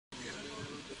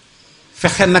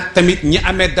fexe nag tamit ñi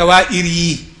amee dawaayir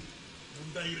yi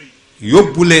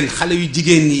yóbbu leen xale yu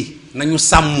jigéen yi nañu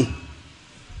sàmm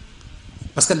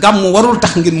parce que gàmmu warul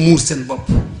tax ngeen muur seen bopp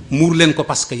muur leen ko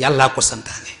parce que yàllaa ko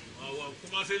santaane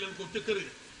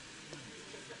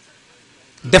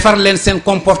defar leen seen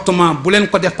comportement bu leen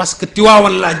ko def parce que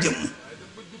Tiwaawan laa jëm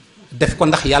def ko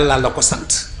ndax yàlla la ko sant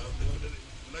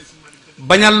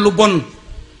bañal lu bon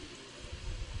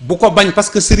bu ko bañ parce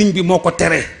que sëriñ bi moo ko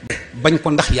tere bañ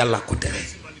ko ndax yàlla ko tere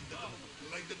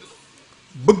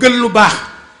bëggal lu baax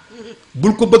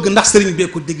bul ko bëgg ndax sëriñ bee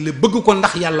ko digle bëgg ko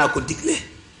ndax yàllaa ko digle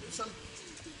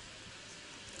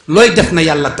looy def na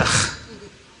yàlla tax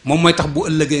moom mooy tax bu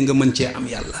ëllëgee nga mën cee am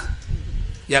yàlla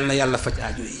yal na yàlla faj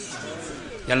aajo yi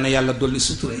yal na yàlla dolli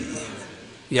sutura yi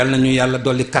yal na ñu yàlla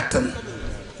dolli kàttan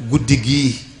guddi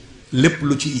gii lépp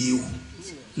lu ci yiw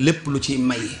lépp lu ci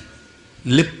may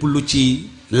lépp lu ci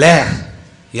leer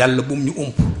yàlla bum ñu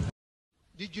ump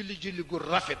di julli julli gu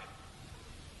rafet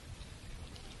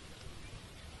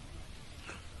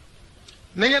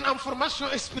na ngeen am formation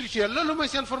spirituelle loolu mooy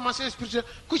seen formation spirituelle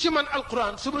ku ci man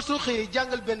alquran suba soo xëyee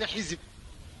jàngal benn xisib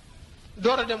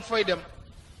door a dem fooy dem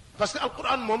parce que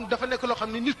alquran moom dafa nekk loo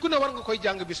xam ne nit ku ne war nga koy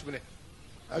jàng bis bu ne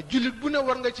waaw jullit bu ne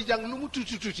war nga ci jàng lu mu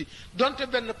tuuti tuuti donte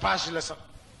benn page la sax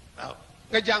waaw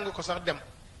nga jàng ko sax dem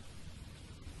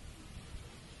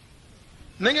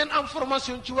na ngeen am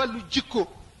formation ci wàllu jikko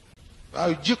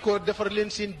waaw jikko defar leen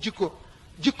seen jikko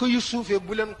jikko yu suufee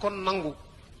bu leen kon nangu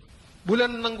bu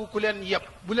leen nangu ku leen yeb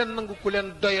bu leen nangu ku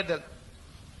leen doyadal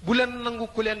bu leen nangu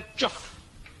ku leen cof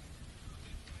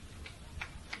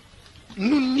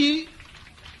nun ñi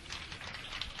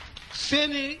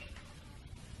seeni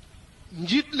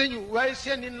njiit lañu waaye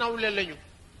seeni nawle lañu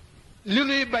li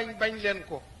nuy bañ bañ leen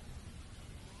ko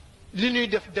li nuy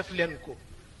def def leen ko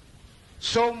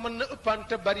soow mën na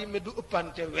ëppante bari mais du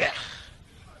ëppante weex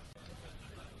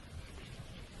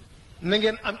na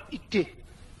ngeen am itte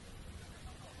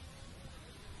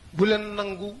bu leen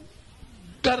nangu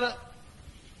dara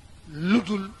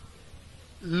ludul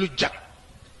lu jag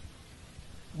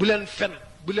bu leen fen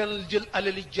bu leen jël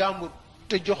alali jàmbur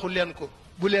te joxu leen ko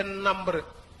bu leen nambre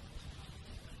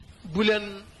bu leen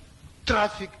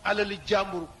trafic alali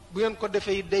jàmbur bu ngeen ko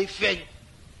defee day feeñ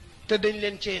te dañ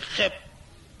leen cay xeeb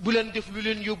bu leen def lu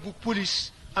leen yóbbu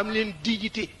police am leen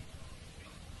dignité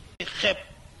xeeb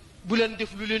bu leen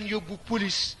def lu leen yóbbu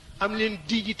police am leen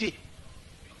dignité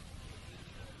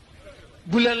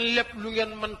bu leen lépp lu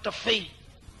ngeen mënta fay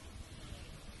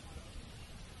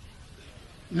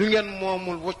lu ngeen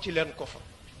moomul wocc leen ko fa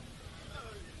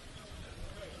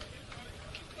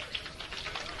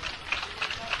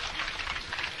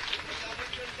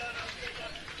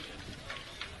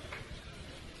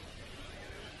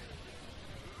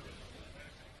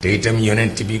te itam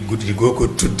yonent bi guddi goo ko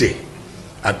tudde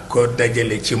ak koo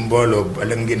dajale ci mbooloo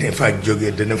bala ngeen fa jóge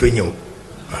dana fa ñëw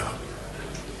waaw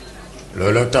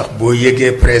looloo tax boo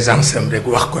yëgee présence am rek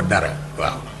wax ko dara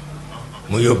waaw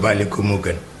mu yóbbaale ko mu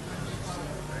gën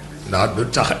ndax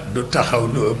du taxaw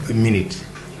lu ëpp minute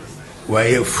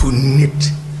waaye fu nit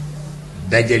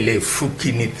dajale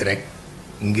fukki nit rek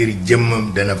ngir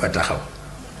jëmmam dana fa taxaw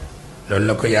loolu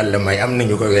la ko yàlla may am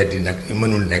nañu ko weddi nag ni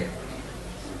mënul nekk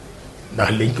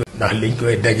ndax liñ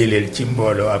koy dajaleel ci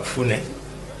mbooloo ak fu ne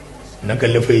naka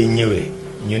la fay ñëwee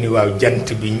ñu ni waaw jant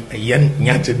bi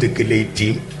ñaata dëkk lay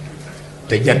tiim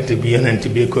te jant bi yonent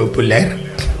bi ko ëpp leer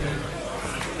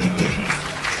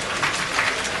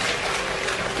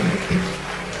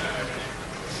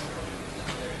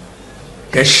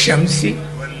ka shamsi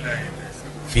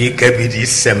fi kabidi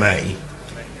samaa'i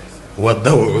wa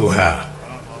dawuha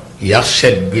yaxsha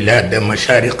albilaada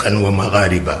mashariqan wa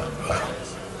maghariba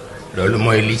loolu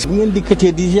mooy li. bu ngeen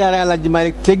dikkatee di ziyaare alxaaji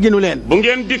Malick tegginu leen. bu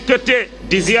ngeen dikkatee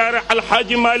di ziyaare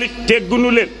alxaaji Malick tegginu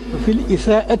leen. fa fil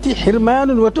isaa'ati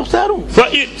xirmaanun wa tuxtaaru.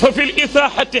 fa fil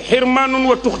isaa'ati xirmaanun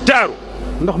wa tuxtaaru.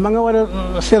 ndox ma nga war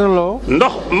a serloo.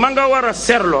 ndox ma nga war a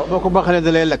serloo. boo ko baxalee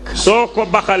dalay lakk. soo ko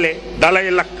baxalee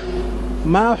dalay lakk.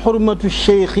 maa xurmatu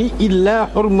cheikhi illaa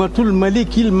xurmatul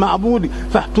malikil maabuudi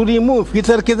faxturimu fi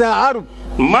tarki daa arub.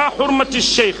 ما حرمة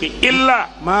الشيخ إلا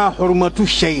ما حرمة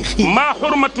الشيخ ما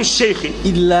حرمة الشيخ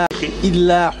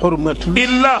إلا حرمة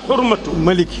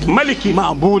ملك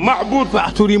معبود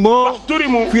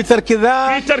فاحترموا في ترك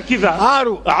ذا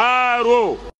عارو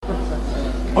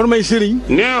حرمة سيرين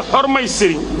ne xormay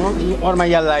sëriñ حرمة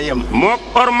يلا يم mook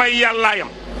xormay yàllaa yam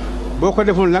boo ko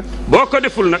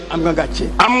deful nag am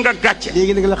nga gàcce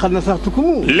léegi nag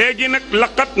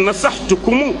laqad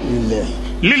nasaxtukumu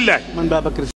lillahi man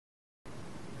Babacar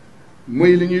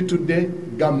mooy li ñuy tuddee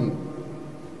gàmmu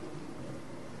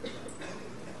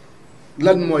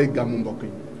lan mooy gàmmu mbokk yi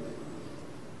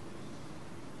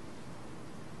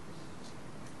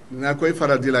dinaa koy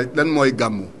faral di laaj lan mooy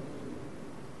gàmmu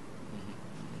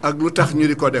ak lu tax ñu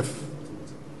di ko def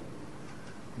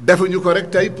defuñu ko rek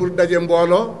tey pour daje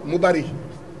mbooloo mu bari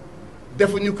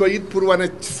defuñu ko it pour wane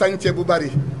sànce bu bari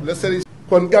la sëriñ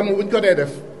kon gàmmu bu ñu ko dee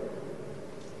def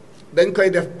dañ koy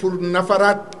def pour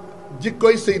nafaraat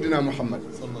jikkoy Seydina Muhammad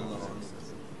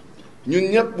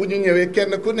ñun ñëpp bu ñu ñëwee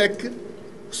kenn ku nekk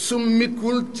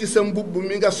summikul ci sa mbubb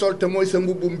mi nga sol te mooy sa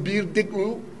mbubbum biir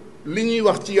déglu li ñuy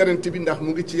wax ci yonent bi ndax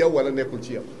mu ngi ci yow wala nekkul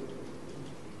ci yow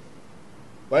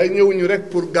waaye ñëwuñu rek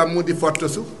pour gàmmu di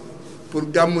fottasu pour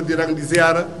gàmmu di rang di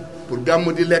ziyaara pour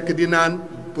gàmmu di lekk di naan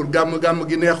pour gàmmu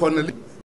gi neexoon na li